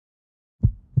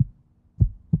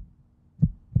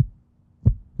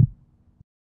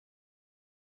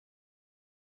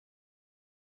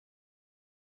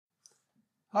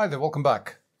Hi there, welcome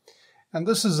back. And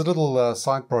this is a little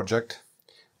side project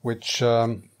which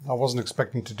I wasn't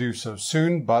expecting to do so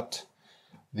soon, but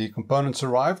the components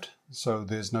arrived, so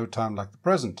there's no time like the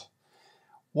present.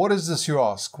 What is this, you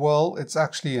ask? Well, it's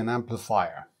actually an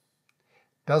amplifier.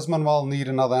 Does Manuel need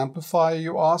another amplifier,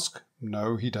 you ask?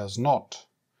 No, he does not.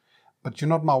 But you're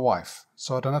not my wife,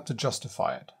 so I don't have to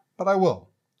justify it. But I will.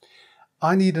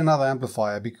 I need another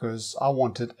amplifier because I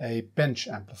wanted a bench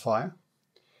amplifier,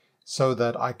 so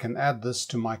that I can add this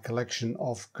to my collection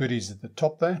of goodies at the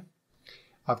top there.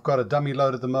 I've got a dummy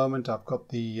load at the moment. I've got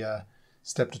the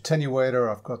stepped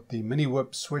attenuator. I've got the mini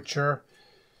whip switcher.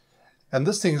 And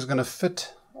this thing is going to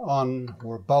fit on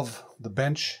or above the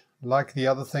bench like the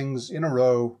other things in a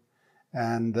row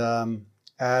and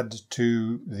add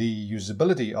to the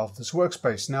usability of this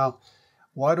workspace. Now,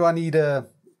 why do I need a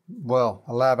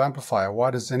lab amplifier?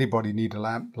 Why does anybody need a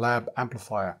lab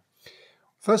amplifier?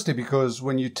 Firstly, because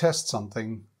when you test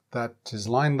something that is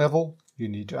line level, you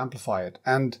need to amplify it.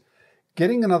 And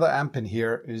getting another amp in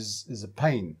here is a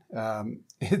pain.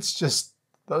 It's just,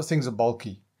 those things are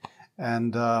bulky.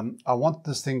 And I want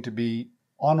this thing to be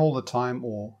on all the time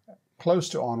or close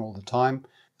to on all the time.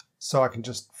 So I can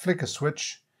just flick a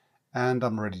switch and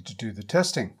I'm ready to do the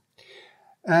testing.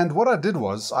 And what I did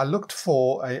was I looked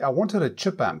for I wanted a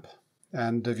Chipamp.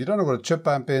 And if you don't know what a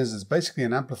Chipamp is, it's basically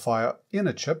an amplifier in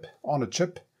a chip, on a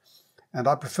chip. And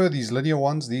I prefer these linear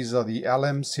ones. These are the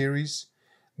LM series.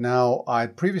 Now, I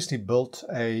previously built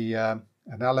an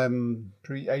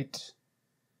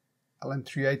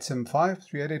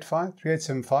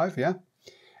LM3875, yeah.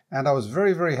 And I was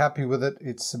very, very happy with it.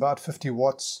 It's about 50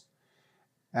 watts.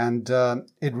 And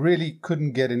it really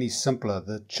couldn't get any simpler.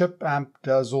 The Chipamp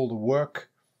does all the work.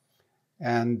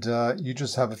 And you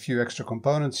just have a few extra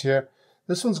components here.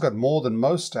 This one's got more than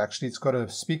most, actually. It's got a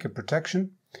speaker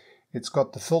protection. It's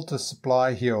got the filter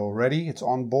supply here already. It's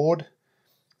on board.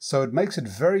 So it makes it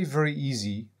very, very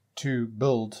easy to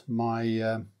build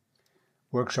my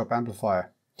workshop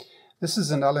amplifier. This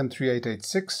is an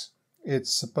LM3886.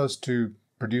 It's supposed to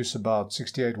produce about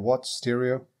 68 watts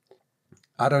stereo.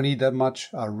 I don't need that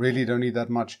much. I really don't need that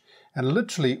much. And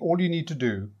literally all you need to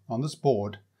do on this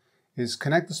board is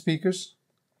connect the speakers,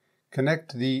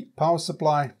 connect the power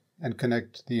supply, and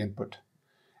connect the input.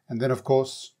 And then, of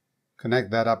course,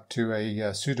 connect that up to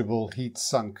a suitable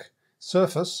heat-sunk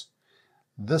surface.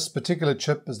 This particular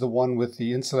chip is the one with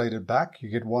the insulated back. You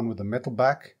get one with a metal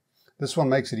back. This one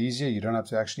makes it easier. You don't have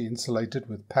to actually insulate it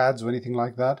with pads or anything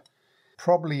like that.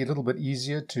 Probably a little bit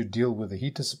easier to deal with the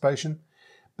heat dissipation.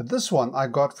 But this one I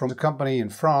got from a company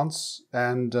in France,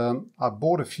 and I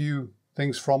bought a few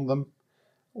things from them,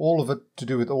 all of it to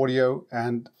do with audio,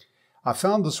 and I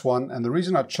found this one, and the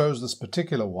reason I chose this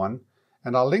particular one,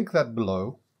 and I'll link that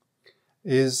below,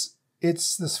 is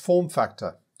it's this form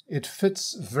factor. It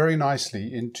fits very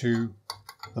nicely into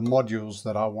the modules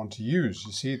that I want to use.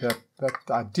 You see, that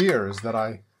idea is that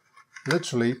I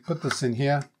literally put this in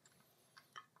here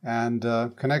and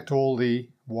connect all the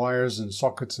wires and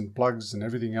sockets and plugs and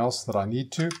everything else that I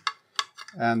need to,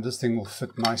 and this thing will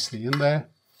fit nicely in there.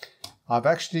 I've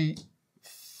actually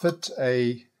fit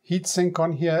a heatsink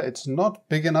on here. It's not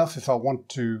big enough if I want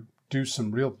to do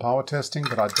some real power testing,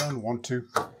 but I don't want to.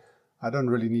 I don't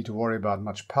really need to worry about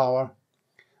much power.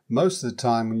 Most of the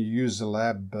time when you use a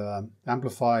lab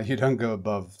amplifier, you don't go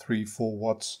above 3-4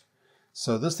 watts.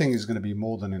 So this thing is going to be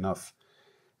more than enough.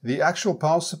 The actual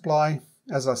power supply,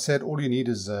 as I said, all you need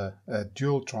is a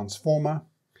dual transformer.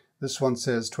 This one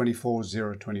says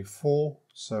 24024,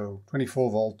 so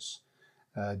 24 volts,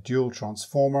 dual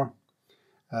transformer.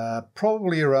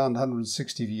 Probably around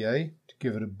 160 VA to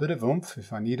give it a bit of oomph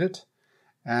if I need it.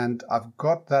 And I've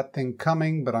got that thing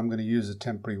coming, but I'm going to use a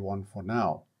temporary one for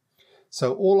now.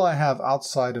 So all I have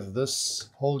outside of this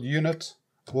whole unit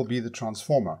will be the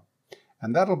transformer.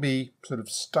 And that'll be sort of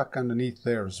stuck underneath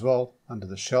there as well, under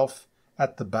the shelf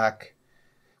at the back,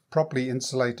 properly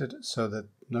insulated so that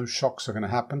no shocks are going to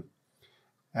happen.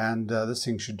 And this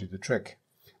thing should do the trick.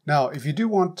 Now, if you do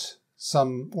want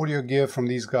some audio gear from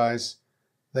these guys,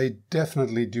 they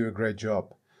definitely do a great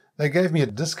job. They gave me a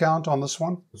discount on this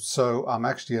one, so I'm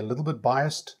actually a little bit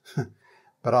biased,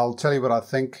 but I'll tell you what I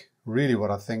think, really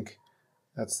what I think.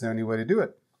 That's the only way to do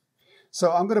it.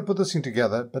 So I'm going to put this thing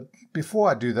together, but before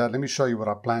I do that, let me show you what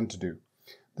I plan to do.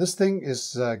 This thing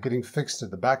is getting fixed at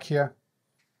the back here,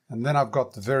 and then I've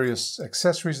got the various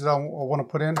accessories that I want to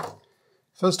put in.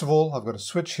 First of all, I've got a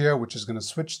switch here, which is going to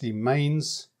switch the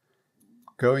mains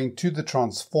going to the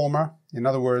transformer. In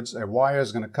other words, a wire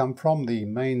is going to come from the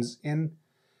mains in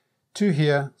to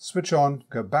here, switch on,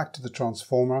 go back to the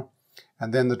transformer,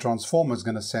 and then the transformer is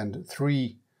going to send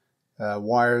 3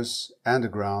 wires and a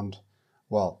ground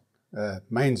well,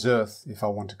 mains earth if I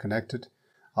want to connect it.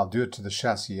 I'll do it to the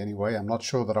chassis anyway. I'm not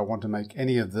sure that I want to make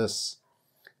any of this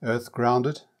earth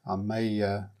grounded. I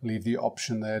may leave the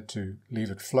option there to leave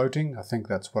it floating. I think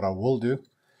that's what I will do.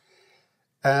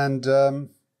 And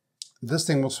this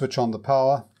thing will switch on the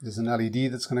power. There's an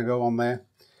LED that's going to go on there.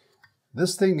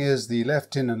 This thing is the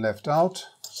left in and left out.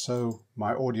 So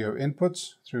my audio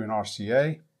inputs through an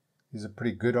RCA. These are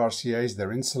pretty good RCAs.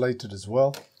 They're insulated as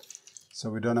well. So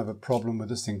we don't have a problem with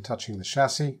this thing touching the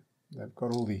chassis. They've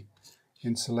got all the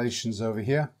insulations over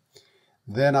here.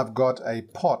 Then I've got a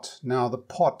pot. Now the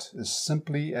pot is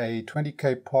simply a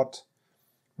 20K pot,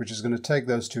 which is going to take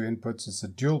those two inputs. It's a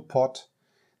dual pot.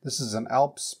 This is an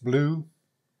Alps Blue.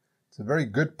 It's a very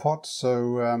good pot,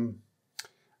 so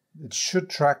it should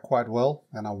track quite well,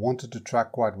 and I want it to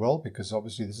track quite well because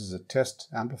obviously this is a test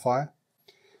amplifier.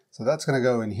 So that's going to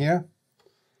go in here.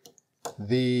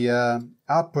 The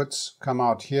outputs come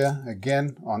out here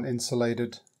again on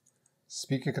insulated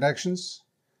speaker connections.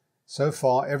 So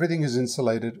far everything is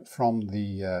insulated from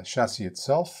the chassis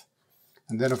itself,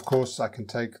 and then of course I can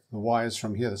take the wires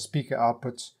from here, the speaker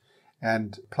outputs,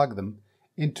 and plug them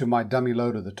into my dummy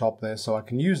load at the top there, so I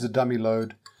can use the dummy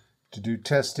load to do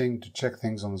testing, to check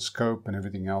things on the scope and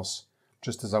everything else,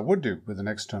 just as I would do with an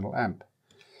external amp.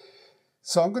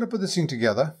 So I'm going to put this thing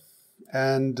together,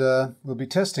 and we'll be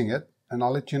testing it, and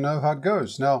I'll let you know how it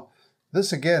goes. Now,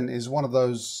 this again is one of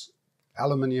those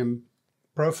aluminium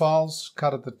profiles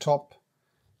cut at the top,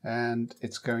 and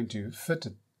it's going to fit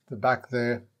at the back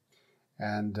there,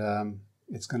 and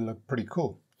it's going to look pretty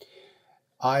cool.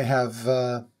 I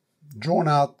have drawn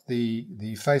out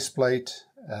the faceplate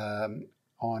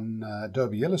on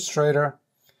Adobe Illustrator.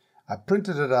 I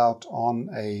printed it out on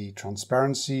a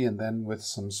transparency, and then with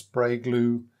some spray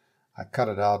glue I cut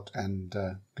it out and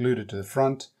glued it to the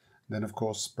front. Then of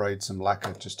course sprayed some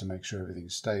lacquer just to make sure everything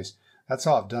stays. That's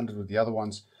how I've done it with the other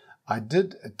ones. I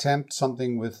did attempt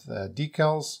something with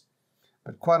decals,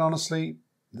 but quite honestly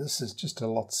this is just a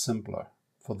lot simpler.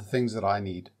 For the things that I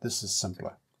need, this is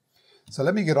simpler. So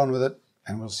let me get on with it,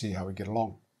 and we'll see how we get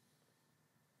along.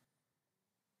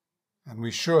 And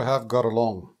we sure have got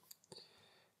along.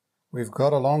 We've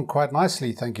got along quite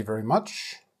nicely, thank you very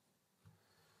much.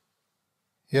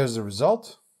 Here's the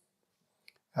result.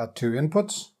 Our two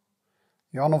inputs,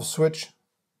 the on-off switch,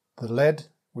 the LED,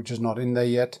 which is not in there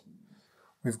yet.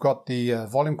 We've got the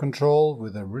volume control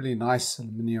with a really nice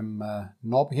aluminum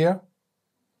knob here.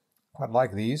 Quite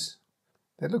like these.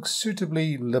 They look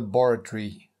suitably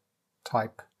laboratory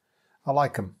type. I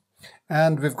like them.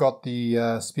 And we've got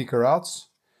the speaker outs.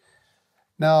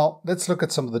 Now let's look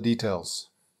at some of the details.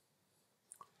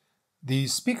 The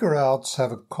speaker outs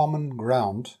have a common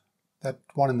ground. That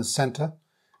one in the center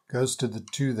goes to the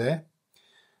two there,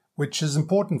 which is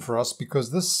important for us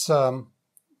because this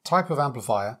type of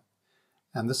amplifier,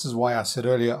 and this is why I said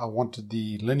earlier I wanted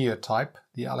the linear type,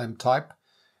 the LM type,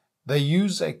 they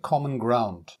use a common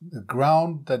ground. The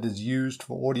ground that is used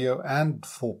for audio and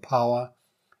for power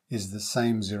is the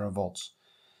same 0 volts.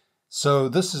 So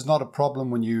this is not a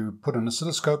problem when you put an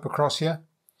oscilloscope across here.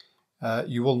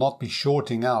 You will not be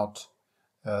shorting out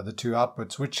the two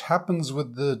outputs, which happens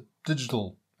with the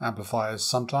digital amplifiers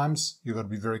sometimes. You've got to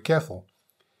be very careful.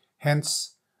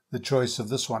 Hence the choice of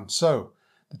this one. So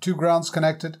the two grounds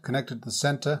connected to the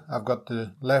center. I've got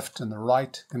the left and the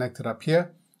right connected up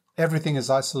here. Everything is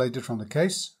isolated from the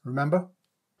case, remember.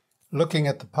 Looking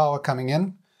at the power coming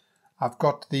in, I've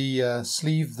got the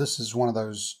sleeve. This is one of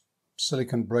those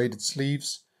silicone braided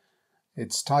sleeves.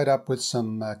 It's tied up with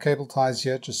some cable ties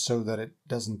here just so that it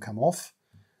doesn't come off.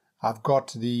 I've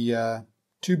got the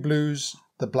two blues.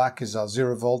 The black is our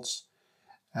 0 volts.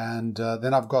 And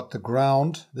then I've got the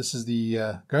ground. This is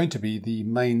the going to be the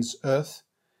mains earth.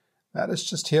 That is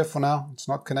just here for now. It's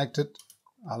not connected.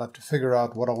 I'll have to figure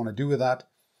out what I want to do with that.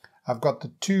 I've got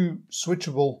the two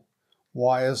switchable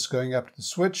wires going up to the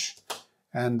switch,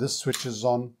 and this switches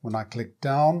on when I click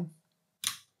down.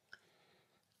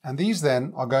 And these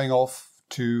then are going off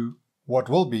to what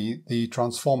will be the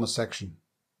transformer section.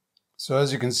 So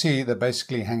as you can see, they're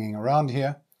basically hanging around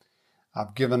here.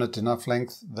 I've given it enough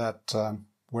length that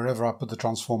wherever I put the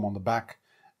transformer on the back,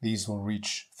 these will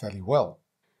reach fairly well.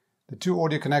 The two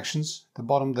audio connections, the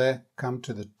bottom there, come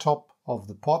to the top of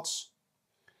the pots.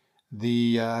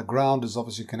 The ground is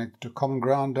obviously connected to common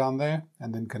ground down there,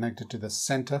 and then connected to the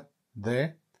center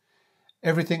there.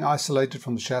 Everything isolated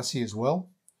from the chassis as well.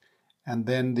 And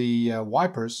then the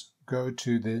wipers go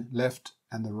to the left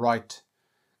and the right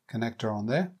connector on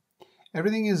there.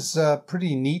 Everything is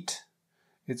pretty neat.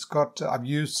 It's got, I've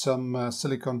used some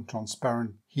silicone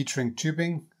transparent heat shrink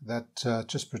tubing that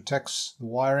just protects the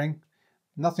wiring.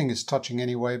 Nothing is touching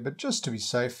anyway, but just to be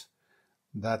safe,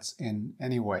 that's in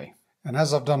anyway. And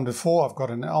as I've done before, I've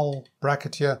got an L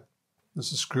bracket here.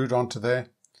 This is screwed onto there.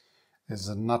 There's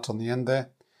a nut on the end there.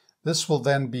 This will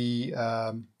then be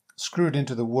screwed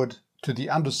into the wood to the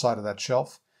underside of that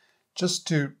shelf, just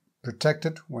to protect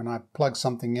it. When I plug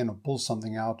something in or pull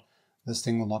something out, this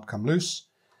thing will not come loose.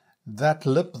 That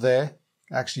lip there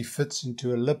actually fits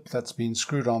into a lip that's been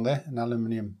screwed on there, an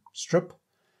aluminium strip.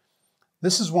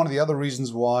 This is one of the other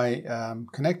reasons why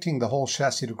connecting the whole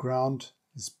chassis to ground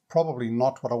is probably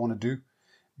not what I want to do,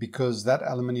 because that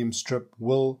aluminium strip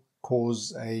will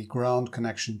cause a ground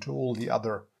connection to all the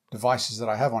other devices that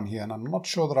I have on here, and I'm not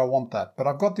sure that I want that. But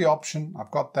I've got the option.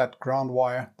 I've got that ground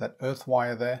wire, that earth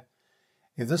wire there.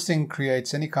 If this thing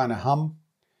creates any kind of hum,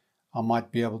 I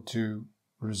might be able to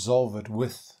resolve it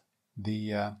with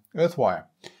the earth wire.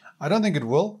 I don't think it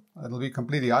will. It'll be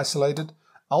completely isolated.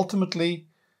 Ultimately,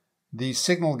 the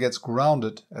signal gets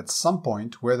grounded at some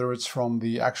point, whether it's from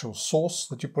the actual source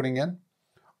that you're putting in,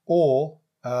 or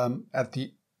at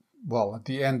the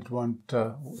end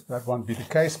that won't be the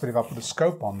case. But if I put a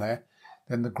scope on there,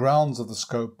 then the grounds of the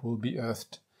scope will be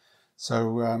earthed.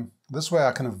 So this way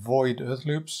I can avoid earth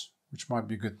loops, which might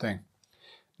be a good thing.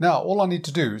 Now all I need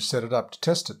to do is set it up to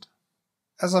test it.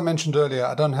 As I mentioned earlier,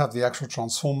 I don't have the actual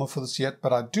transformer for this yet,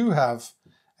 but I do have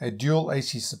a dual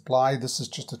AC supply. This is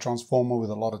just a transformer with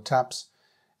a lot of taps.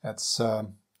 It's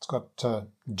got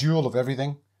dual of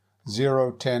everything,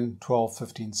 0, 10, 12,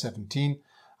 15, 17.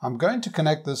 I'm going to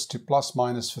connect this to plus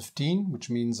minus 15, which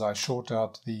means I short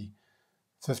out the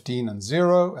 15 and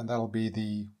 0, and that'll be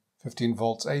the 15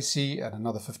 volts AC and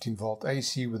another 15 volt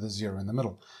AC with a 0 in the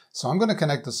middle. So I'm going to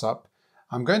connect this up.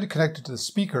 I'm going to connect it to the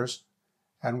speakers,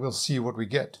 and we'll see what we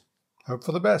get. Hope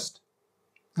for the best.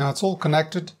 Now it's all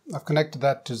connected. I've connected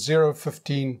that to 0,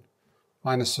 15,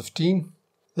 minus 15.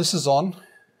 This is on.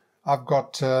 I've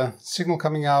got signal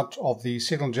coming out of the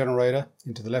signal generator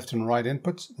into the left and right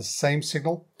inputs, the same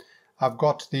signal. I've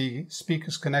got the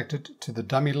speakers connected to the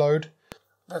dummy load.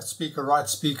 Left speaker, right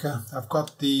speaker. I've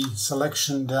got the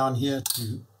selection down here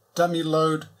to dummy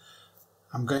load.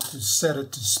 I'm going to set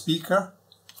it to speaker.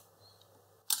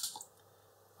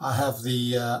 I have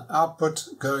the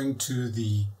output going to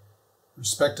the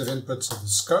respective inputs of the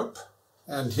scope.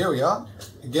 And here we are.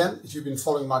 Again, if you've been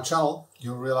following my channel,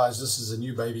 you'll realize this is a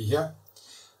new baby here.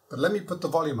 But let me put the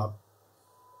volume up.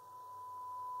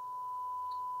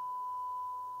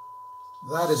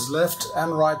 That is left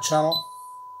and right channel.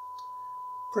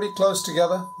 Pretty close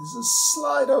together. There's a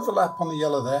slight overlap on the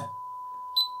yellow there.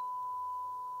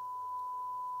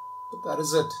 But that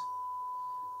is it.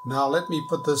 Now let me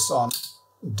put this on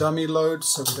dummy load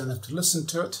so we don't have to listen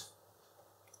to it.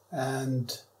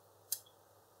 And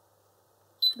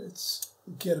let's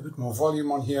get a bit more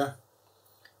volume on here.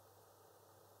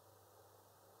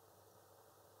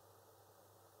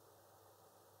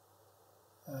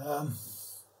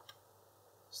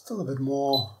 Still a bit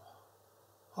more,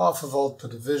 half a volt per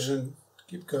division,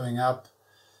 keep going up.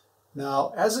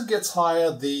 Now as it gets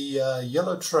higher, the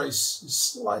yellow trace is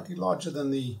slightly larger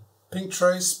than the pink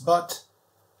trace, but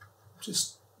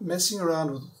just messing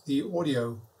around with the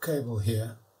audio cable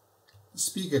here, the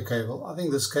speaker cable, I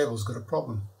think this cable's got a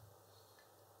problem.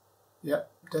 Yeah,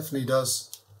 definitely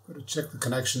does. Got to check the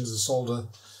connections, the solder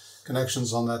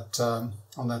connections on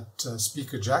that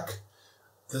speaker jack.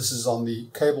 This is on the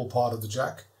cable part of the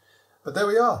jack. But there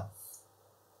we are.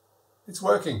 It's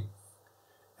working.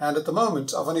 And at the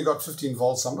moment, I've only got 15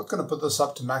 volts. I'm not going to put this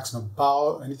up to maximum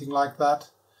power or anything like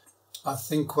that. I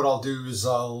think what I'll do is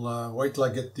I'll wait till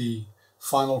I get the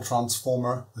final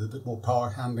transformer with a bit more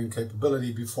power handling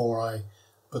capability before I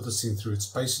put this thing through its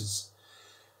paces.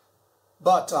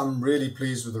 But I'm really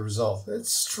pleased with the result.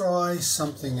 Let's try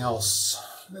something else.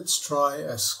 Let's try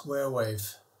a square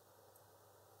wave.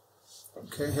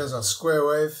 Okay, here's our square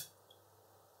wave.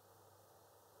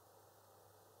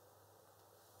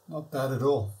 Not bad at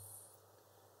all.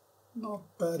 Not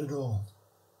bad at all.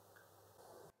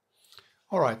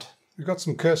 All right, we've got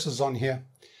some cursors on here.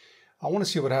 I want to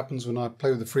see what happens when I play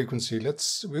with the frequency.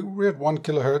 We're at 1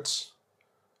 kilohertz.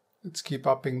 Let's keep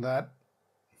upping that.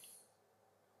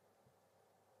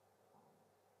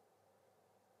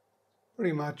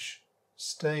 Pretty much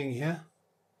staying here.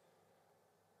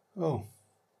 Oh,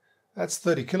 that's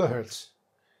 30 kilohertz.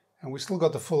 And we still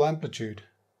got the full amplitude.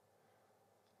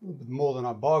 A little bit more than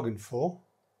I bargained for.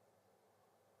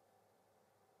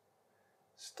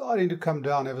 Starting to come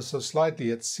down ever so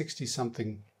slightly at 60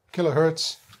 something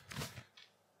kilohertz.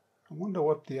 I wonder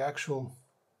what the actual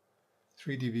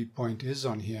 3 dB point is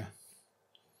on here.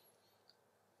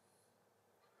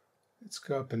 Let's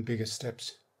go up in bigger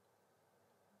steps.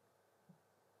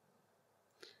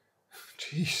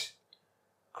 Jeez,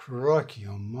 crikey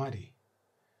almighty.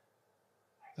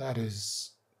 That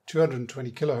is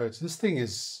 220 kilohertz. This thing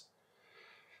is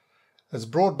as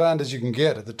broadband as you can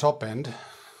get at the top end.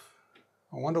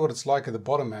 I wonder what it's like at the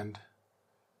bottom end.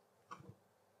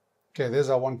 Okay, there's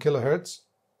our 1 kilohertz.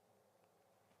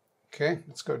 Okay,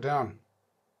 let's go down.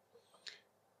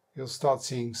 You'll start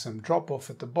seeing some drop off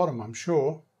at the bottom, I'm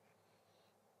sure.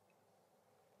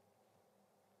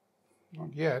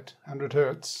 Not yet, 100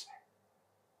 hertz.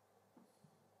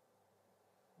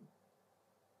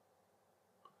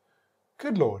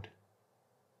 Good Lord.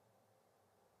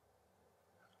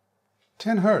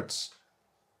 10 hertz.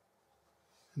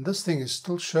 And this thing is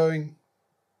still showing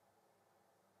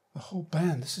the whole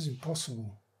band. This is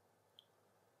impossible.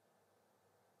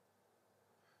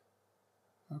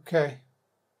 Okay.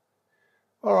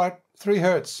 All right, 3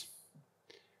 hertz.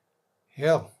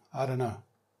 Hell, I don't know.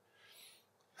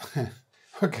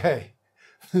 Okay,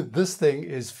 this thing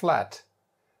is flat.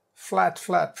 Flat,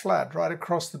 flat, flat, right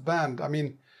across the band. I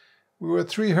mean, we were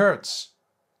 3 hertz.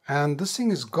 And this thing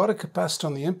has got a capacitor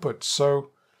on the input, so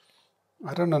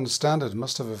I don't understand it. It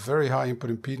must have a very high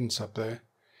input impedance up there.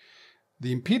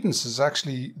 The impedance is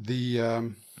actually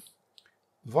the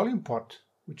volume pot,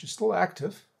 which is still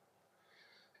active.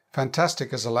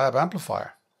 Fantastic as a lab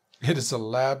amplifier. It is a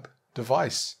lab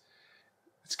device.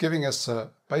 It's giving us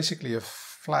basically a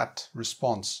flat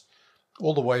response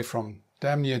all the way from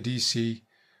damn near DC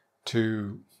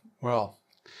to, well,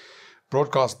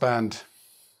 broadcast band.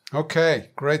 Okay,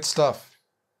 great stuff.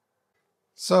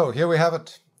 So here we have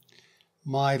it.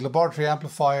 My laboratory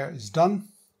amplifier is done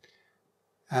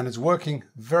and it's working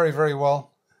very, very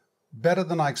well. Better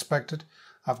than I expected.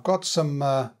 I've got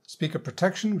some speaker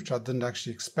protection, which I didn't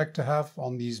actually expect to have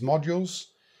on these modules.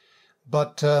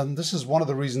 But this is one of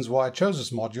the reasons why I chose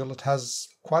this module. It has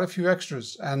quite a few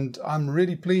extras and I'm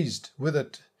really pleased with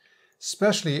it,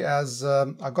 especially as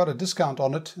I got a discount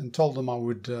on it and told them I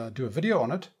would do a video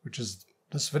on it, which is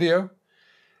this video,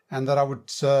 and that I would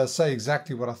say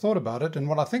exactly what I thought about it. And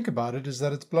what I think about it is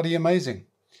that it's bloody amazing.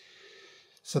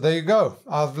 So there you go.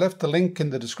 I've left the link in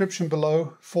the description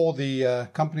below for the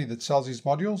company that sells these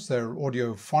modules. They're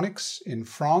Audiophonics in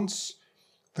France.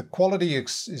 The quality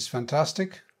is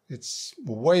fantastic. It's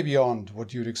way beyond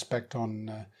what you'd expect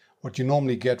on what you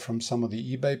normally get from some of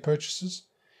the eBay purchases.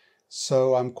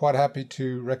 So I'm quite happy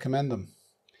to recommend them.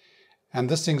 And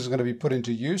this thing is going to be put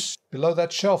into use below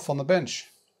that shelf on the bench.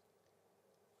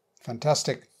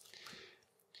 Fantastic.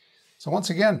 So once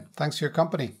again, thanks for your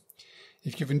company.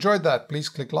 If you've enjoyed that, please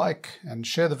click like and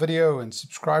share the video and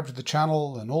subscribe to the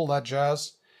channel and all that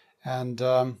jazz. And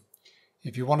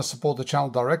if you want to support the channel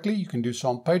directly, you can do so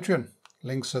on Patreon.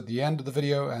 Links at the end of the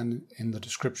video and in the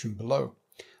description below.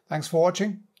 Thanks for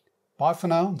watching. Bye for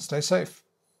now and stay safe.